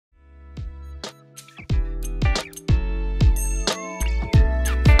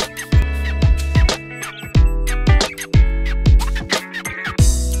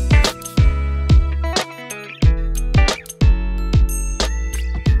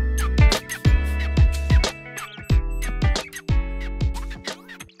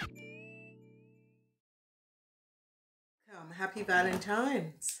happy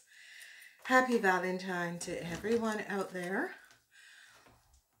Valentine's. Happy Valentine to everyone out there.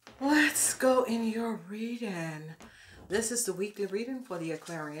 Let's go in your reading. This is the weekly reading for the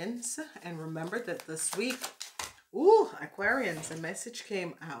Aquarians. And remember that this week, Aquarians, a message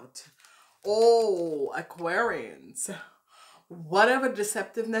came out. Oh, Aquarians. Whatever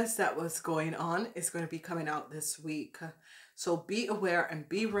deceptiveness that was going on is going to be coming out this week. So be aware and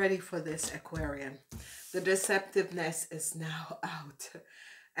be ready for this, Aquarian. The deceptiveness is now out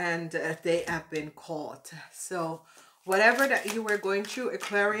and they have been caught. So whatever that you were going through,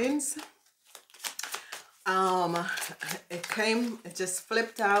 Aquarians, it just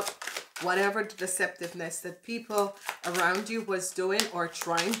flipped out. Whatever the deceptiveness that people around you was doing or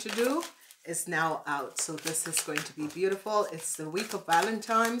trying to do is now out. So this is going to be beautiful. It's the week of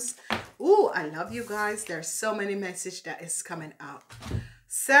Valentine's. Ooh, I love you guys. There's so many messages that is coming out.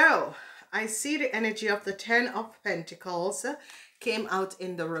 So I see the energy of the 10 of Pentacles came out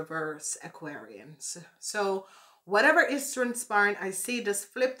in the reverse, Aquarians. So whatever is transpiring, I see this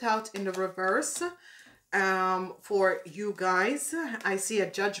flipped out in the reverse for you guys. I see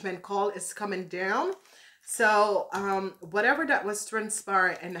a judgment call is coming down. So whatever that was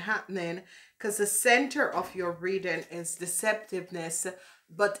transpiring and happening, because the center of your reading is deceptiveness,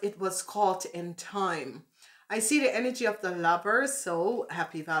 but it was caught in time. I see the energy of the Lovers. So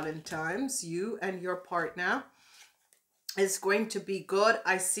happy Valentine's. You and your partner is going to be good.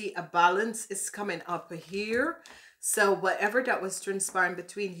 I see a balance is coming up here. So whatever that was transpiring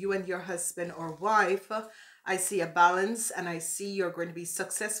between you and your husband or wife, I see a balance, and I see you're going to be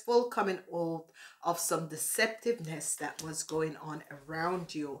successful coming out of some deceptiveness that was going on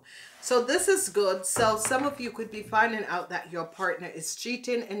around you. So this is good. So some of you could be finding out that your partner is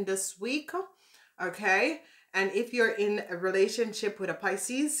cheating in this week. Okay. And if you're in a relationship with a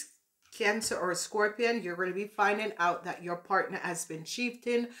Pisces, Cancer, or Scorpion, you're going to be finding out that your partner has been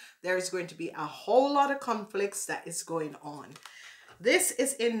cheating. There's going to be a whole lot of conflicts that is going on. This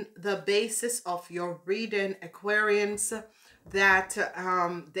is in the basis of your reading, Aquarians, that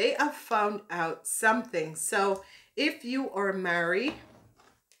they have found out something. So if you are married,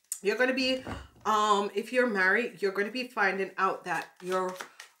 you're going to be, if you're married, you're going to be finding out that your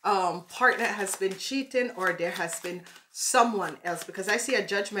partner has been cheating, or there has been someone else, because I see a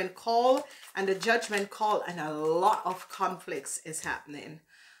judgment call, and the judgment call and a lot of conflicts is happening.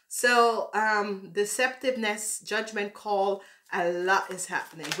 So deceptiveness, judgment call, a lot is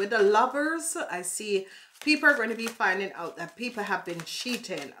happening. With the Lovers, I see people are going to be finding out that people have been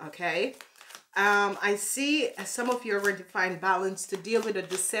cheating. Okay. I see some of you are going to find balance to deal with a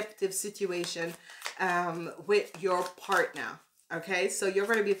deceptive situation with your partner. Okay, so you're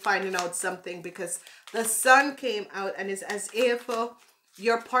going to be finding out something, because the Sun came out, and it's as if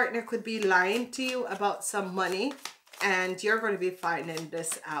your partner could be lying to you about some money, and you're going to be finding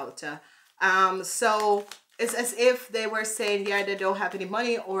this out. So it's as if they were saying, yeah, they don't have any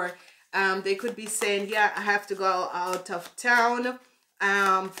money, or they could be saying, yeah, I have to go out of town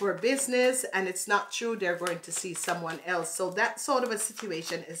for business, and it's not true. They're going to see someone else. So that sort of a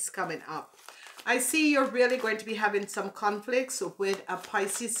situation is coming up. I see you're really going to be having some conflicts with a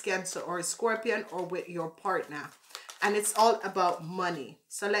Pisces, Cancer, or a Scorpion, or with your partner. And it's all about money.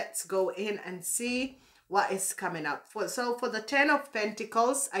 So let's go in and see what is coming up. So for the 10 of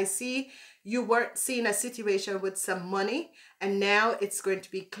Pentacles, I see you were seeing a situation with some money, and now it's going to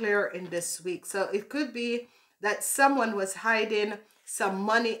be clear in this week. So it could be that someone was hiding some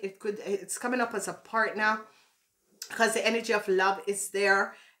money. It's coming up as a partner, because the energy of love is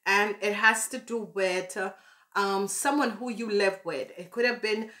there. And it has to do with someone who you live with. It could have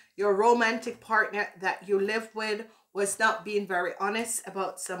been your romantic partner that you live with was not being very honest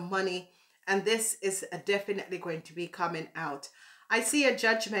about some money. And this is definitely going to be coming out. I see a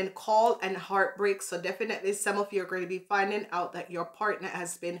judgment call and heartbreak. So definitely some of you are going to be finding out that your partner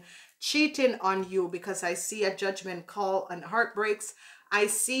has been cheating on you, because I see a judgment call and heartbreaks. I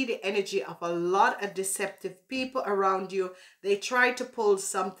see the energy of a lot of deceptive people around you. They tried to pull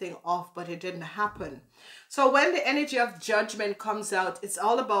something off, but it didn't happen. So when the energy of judgment comes out, it's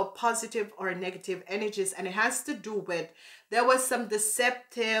all about positive or negative energies. And it has to do with, there was some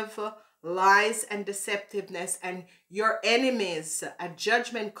deceptive lies and deceptiveness, and your enemies, a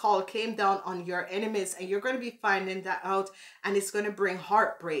judgment call came down on your enemies, and you're going to be finding that out, and it's going to bring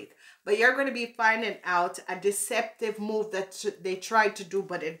heartbreak. But you're going to be finding out a deceptive move that they tried to do,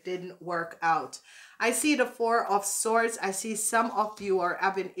 but it didn't work out. I see the 4 of Swords. I see some of you are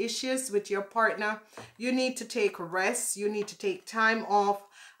having issues with your partner. You need to take rest. You need to take time off.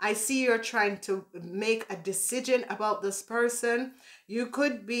 I see you're trying to make a decision about this person. You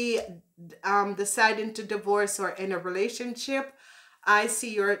could be deciding to divorce or in a relationship. I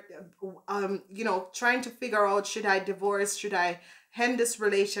see you're, you know, trying to figure out, should I divorce? Should I end this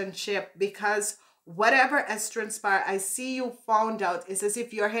relationship? Because whatever has transpired, I see you found out. It's as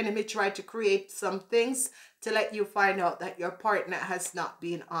if your enemy tried to create some things to let you find out that your partner has not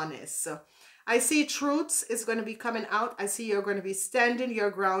been honest. So I see truths is going to be coming out. I see you're going to be standing your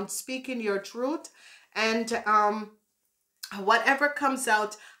ground, speaking your truth. And whatever comes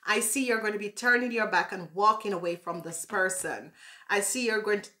out, I see you're going to be turning your back and walking away from this person. I see you're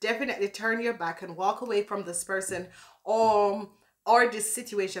going to definitely turn your back and walk away from this person or this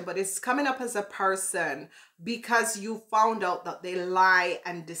situation, but it's coming up as a person because you found out that they lie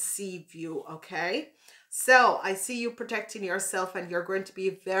and deceive you, okay? So I see you protecting yourself, and you're going to be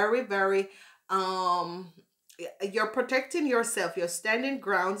very, very, you're protecting yourself. You're standing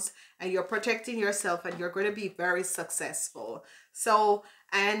grounds and you're protecting yourself, and you're going to be very successful. So,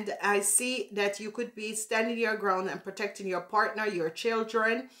 and I see that you could be standing your ground and protecting your partner, your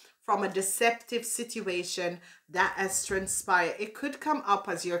children, from a deceptive situation that has transpired. It could come up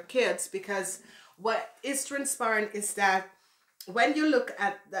as your kids, because what is transpiring is that when you look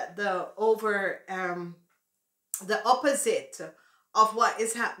at the opposite of what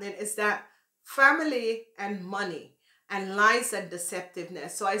is happening is that family and money and lies and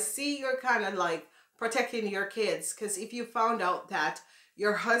deceptiveness. So I see you're kind of like protecting your kids, because if you found out that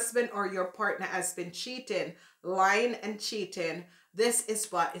your husband or your partner has been cheating, lying and cheating, this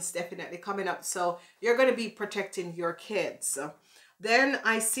is what is definitely coming up. So you're going to be protecting your kids. Then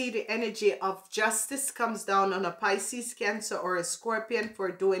I see the energy of justice comes down on a Pisces, Cancer, or a Scorpion for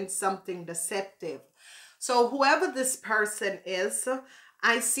doing something deceptive. So whoever this person is,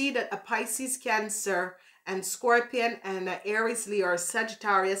 I see that a Pisces, Cancer, and Scorpion, and an Aries, Leo, or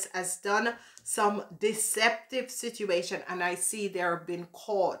Sagittarius has done some deceptive situation, and I see they're been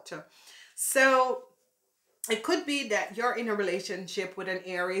caught. So it could be that you're in a relationship with an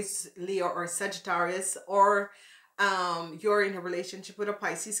Aries, Leo, or Sagittarius, or you're in a relationship with a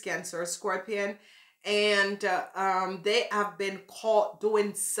Pisces, Cancer, or Scorpion, and they have been caught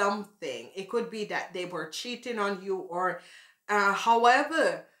doing something. It could be that they were cheating on you, or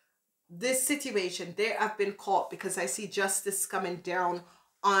however this situation, they have been caught, because I see justice coming down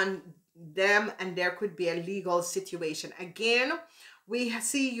on them, and there could be a legal situation. Again, we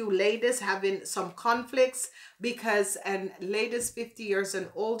see you ladies having some conflicts, because, and ladies 50 years and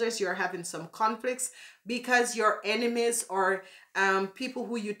older, you're having some conflicts because your enemies or people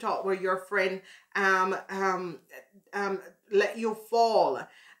who you thought were your friend let you fall.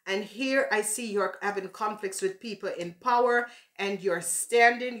 And here I see you're having conflicts with people in power, and you're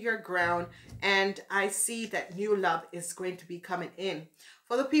standing your ground, and I see that new love is going to be coming in.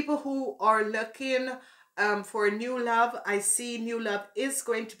 For the people who are looking for new love, I see new love is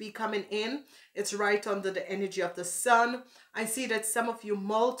going to be coming in. It's right under the energy of the sun. I see that some of you,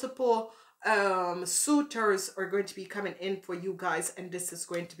 multiple suitors are going to be coming in for you guys, and this is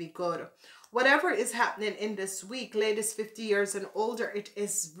going to be good. Whatever is happening in this week, ladies 50 years and older, it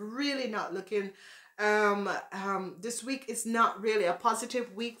is really not looking, this week is not really a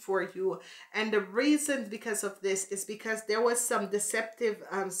positive week for you. And the reason because of this is because there was some deceptive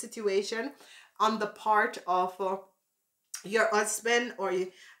situation on the part of your husband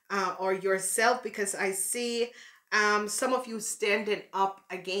or yourself, because I see some of you standing up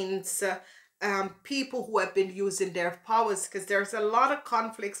against people who have been using their powers, because there's a lot of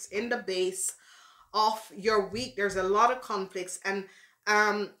conflicts in the base of your week. There's a lot of conflicts, and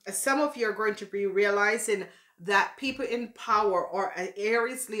some of you are going to be realizing that people in power, or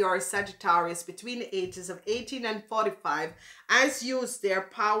Aries, Leo, or Sagittarius between the ages of 18 and 45 has used their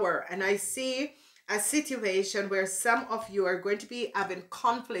power. And I see a situation where some of you are going to be having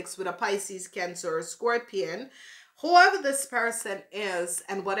conflicts with a Pisces, Cancer, or Scorpion. Whoever this person is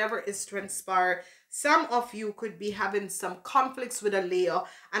and whatever is transpired, some of you could be having some conflicts with a Leo,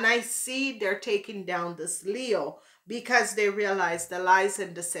 and I see they're taking down this Leo because they realize the lies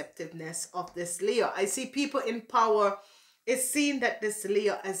and deceptiveness of this Leo. I see people in power is seeing that this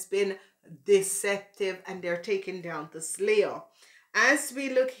Leo has been deceptive, and they're taking down this Leo. As we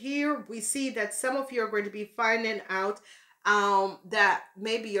look here, we see that some of you are going to be finding out that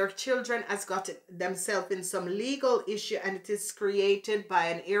maybe your children has got themselves in some legal issue, and it is created by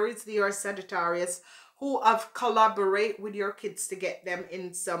an Aries, Leo, or Sagittarius who have collaborate with your kids to get them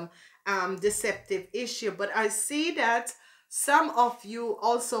in some deceptive issue. But I see that some of you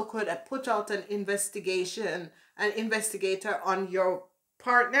also could have put out an investigator on your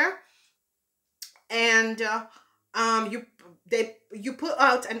partner, and you put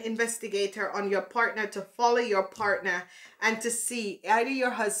out an investigator on your partner to follow your partner and to see either your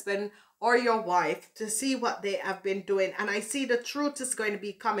husband or your wife to see what they have been doing. And I see the truth is going to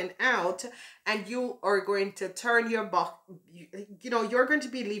be coming out, and you are going to turn your back. You know, you're going to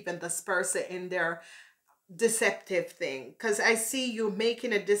be leaving this person in their deceptive thing, because I see you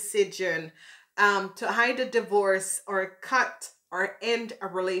making a decision to hide a divorce or cut or end a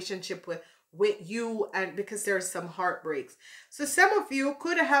relationship with you, and because there's some heartbreaks. So some of you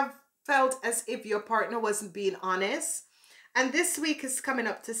could have felt as if your partner wasn't being honest, and this week is coming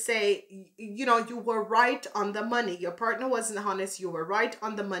up to say, you know, you were right on the money. Your partner wasn't honest, you were right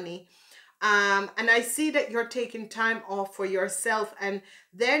on the money. And I see that you're taking time off for yourself, and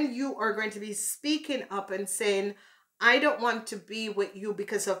then you are going to be speaking up and saying, I don't want to be with you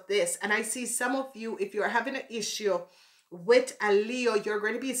because of this. And I see some of you, if you're having an issue with a Leo, you're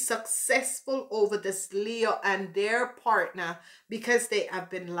going to be successful over this Leo and their partner because they have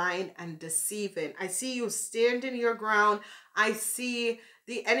been lying and deceiving. I see you standing your ground. I see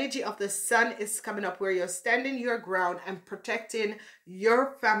the energy of the sun is coming up where you're standing your ground and protecting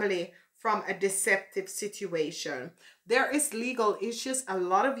your family from a deceptive situation. There is legal issues. A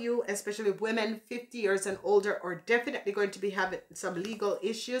lot of you, especially women 50 years and older, are definitely going to be having some legal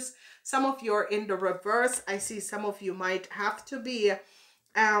issues. Some of you are in the reverse. I see some of you might have to be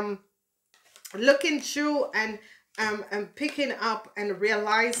looking through and picking up and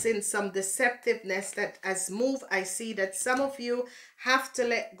realizing some deceptiveness that has moved. I see that some of you have to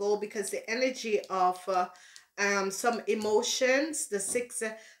let go because the energy of some emotions, the six,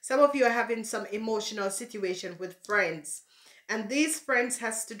 some of you are having some emotional situation with friends, and these friends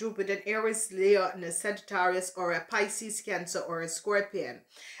has to do with an Aries, Leo, and a Sagittarius, or a Pisces, Cancer, or a Scorpion.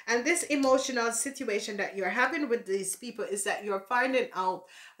 And this emotional situation that you're having with these people is that you're finding out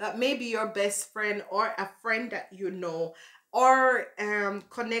that maybe your best friend or a friend that you know are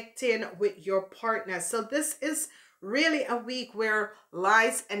connecting with your partner. So this is really a week where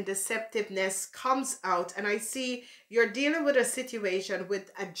lies and deceptiveness comes out, and I see you're dealing with a situation with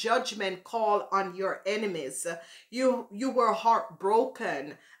a judgment call on your enemies. You were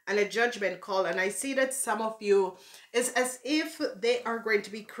heartbroken and a judgment call, and I see that some of you is as if they are going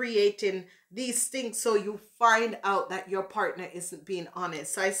to be creating these things so you find out that your partner isn't being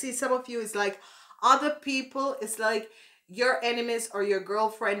honest. So I see some of you is like other people, it's like your enemies or your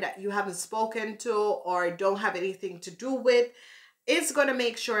girlfriend that you haven't spoken to or don't have anything to do with is going to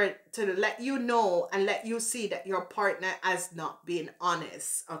make sure to let you know and let you see that your partner has not been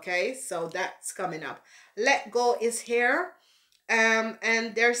honest. Okay, so that's coming up. Let go is here, and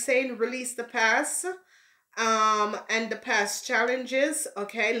they're saying release the past and the past challenges.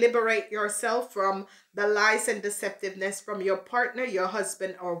 Okay, liberate yourself from the lies and deceptiveness from your partner, your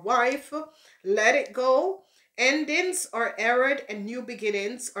husband or wife. Let it go. Endings or error and new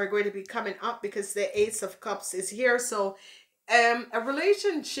beginnings are going to be coming up because the Ace of Cups is here. So a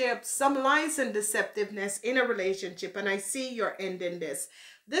relationship, some lies and deceptiveness in a relationship, and I see you're ending this.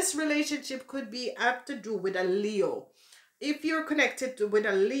 This relationship could be have to do with a Leo. If you're connected with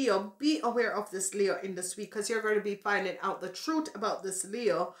a Leo, be aware of this Leo in this week, because you're going to be finding out the truth about this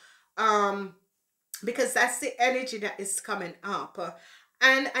Leo, because that's the energy that is coming up.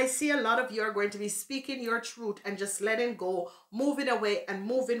 And I see a lot of you are going to be speaking your truth and just letting go, moving away and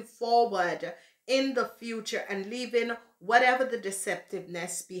moving forward in the future and leaving whatever the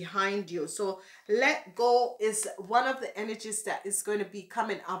deceptiveness behind you. So let go is one of the energies that is going to be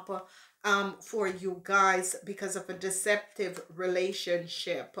coming up for you guys because of a deceptive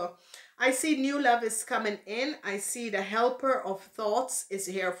relationship. I see new love is coming in. I see the helper of thoughts is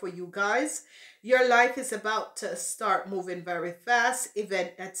here for you guys. Your life is about to start moving very fast.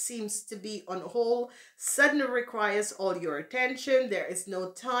 Event that seems to be on hold suddenly requires all your attention. There is no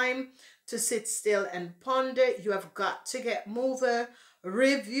time to sit still and ponder. You have got to get moving.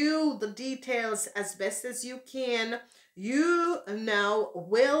 Review the details as best as you can. You now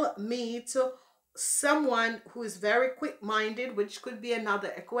will meet someone who is very quick-minded, which could be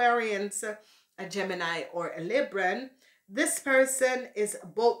another Aquarius, a Gemini, or a Libran. This person is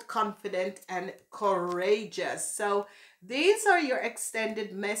both confident and courageous. So these are your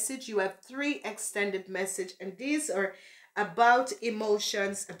extended message. You have 3 extended message, and these are about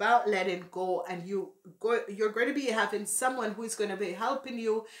emotions, about letting go, and you're going to be having someone who is going to be helping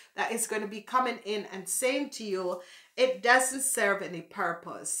you, that is going to be coming in and saying to you, it doesn't serve any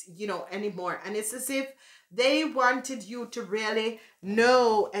purpose, you know, anymore. And it's as if they wanted you to really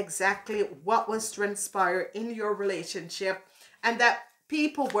know exactly what was transpired in your relationship, and that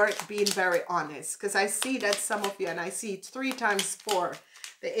people weren't being very honest. Because I see that some of you, and I see it 3 times 4,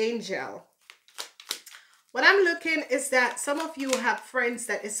 the angel. What I'm looking is that some of you have friends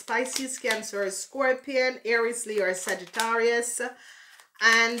that is Pisces, Cancer, Scorpion, Aries, Leo, or Sagittarius.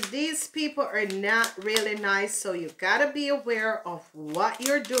 And these people are not really nice. So you got to be aware of what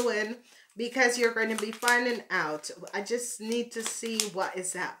you're doing, because you're going to be finding out. I just need to see what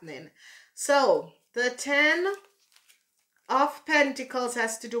is happening. So the 10 of Pentacles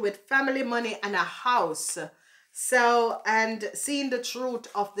has to do with family, money, and a house. So, and seeing the truth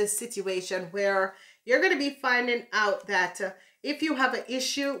of this situation, where you're going to be finding out that if you have an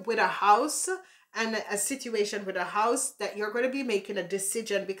issue with a house and a situation with a house, that you're going to be making a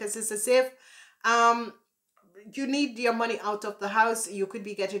decision, because it's as if you need your money out of the house. You could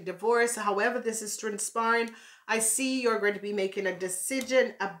be getting divorced. However this is transpiring, I see you're going to be making a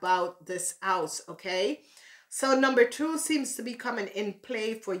decision about this house, okay? So number 2 seems to be coming in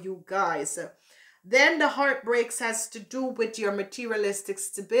play for you guys. Then the heartbreaks has to do with your materialistic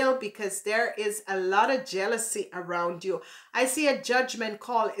stability, because there is a lot of jealousy around you. I see a judgment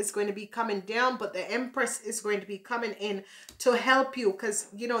call is going to be coming down, but the Empress is going to be coming in to help you, because,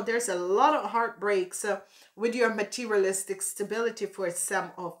 you know, there's a lot of heartbreaks with your materialistic stability for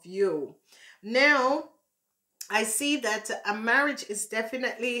some of you. Now, I see that a marriage is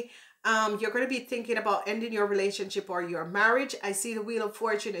definitely, you're going to be thinking about ending your relationship or your marriage. I see the Wheel of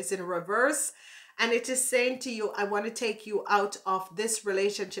Fortune is in reverse. And it is saying to you, I want to take you out of this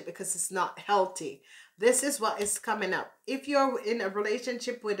relationship because it's not healthy. This is what is coming up. If you're in a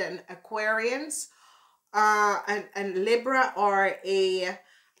relationship with an Aquarius, and Libra, or a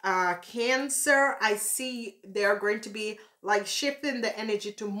Cancer, I see they're going to be like shifting the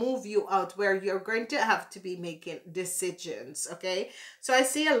energy to move you out, where you're going to have to be making decisions, okay? So I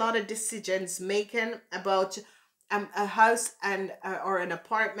see a lot of decisions making about a house and or an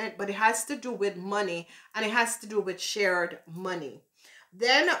apartment, but it has to do with money, and it has to do with shared money.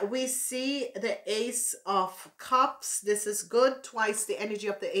 Then we see the Ace of Cups. This is good. Twice the energy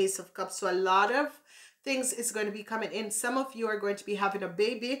of the Ace of Cups. So a lot of things is going to be coming in. Some of you are going to be having a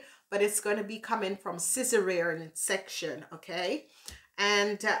baby, but it's going to be coming from cesarean section, okay?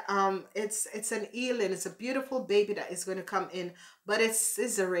 And it's an healing. It's a beautiful baby that is going to come in, but it's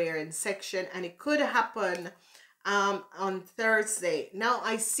cesarean section, and it could happen on Thursday. Now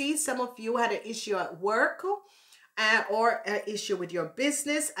I see some of you had an issue at work, or an issue with your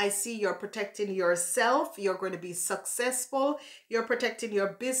business. I see you're protecting yourself. You're going to be successful. You're protecting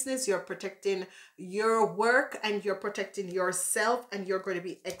your business. You're protecting your work, and you're protecting yourself, and you're going to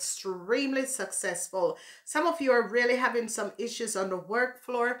be extremely successful. Some of you are really having some issues on the work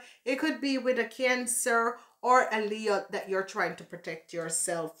floor. It could be with a Cancer or a Leo that you're trying to protect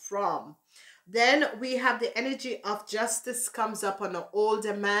yourself from. Then we have the energy of Justice comes up on an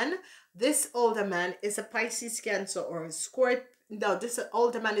older man. This older man is a Pisces, Cancer, or a Scorpio. No, this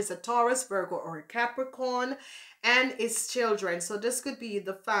older man is a Taurus, Virgo, or a Capricorn, and his children. So this could be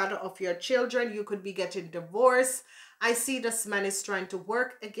the father of your children. You could be getting divorced. I see this man is trying to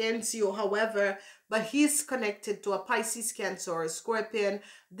work against you, however, but he's connected to a Pisces, Cancer, or a Scorpion.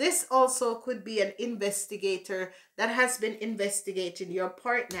 This also could be an investigator that has been investigating your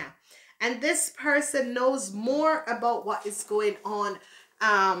partner. And this person knows more about what is going on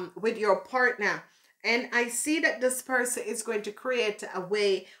with your partner. And I see that this person is going to create a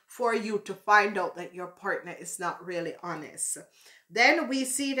way for you to find out that your partner is not really honest. Then we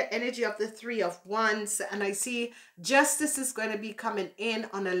see the energy of the Three of Wands, and I see Justice is going to be coming in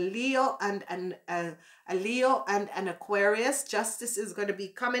on a Leo and an Aquarius. Justice is going to be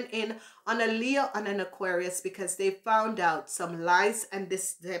coming in on a Leo and an Aquarius, because they found out some lies and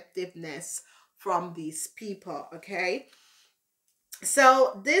deceptiveness from these people, okay?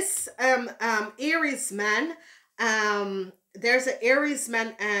 So this Aries man, there's an Aries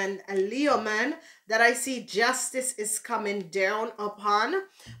man and a Leo man that I see Justice is coming down upon,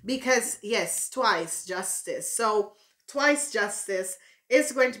 because yes, twice Justice. So twice Justice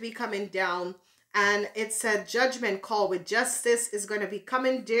is going to be coming down, and it's a judgment call with Justice is going to be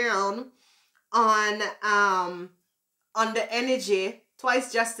coming down on the energy.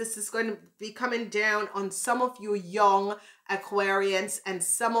 Twice Justice is going to be coming down on some of you young Aquarians and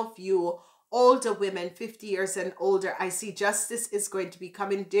some of you older women, 50 years and older. I see Justice is going to be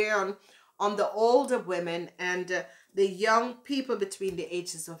coming down on the older women and the young people between the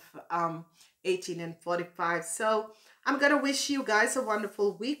ages of 18 and 45. So I'm going to wish you guys a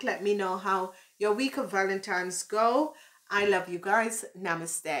wonderful week. Let me know how your week of Valentine's go. I love you guys.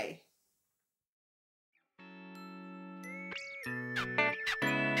 Namaste.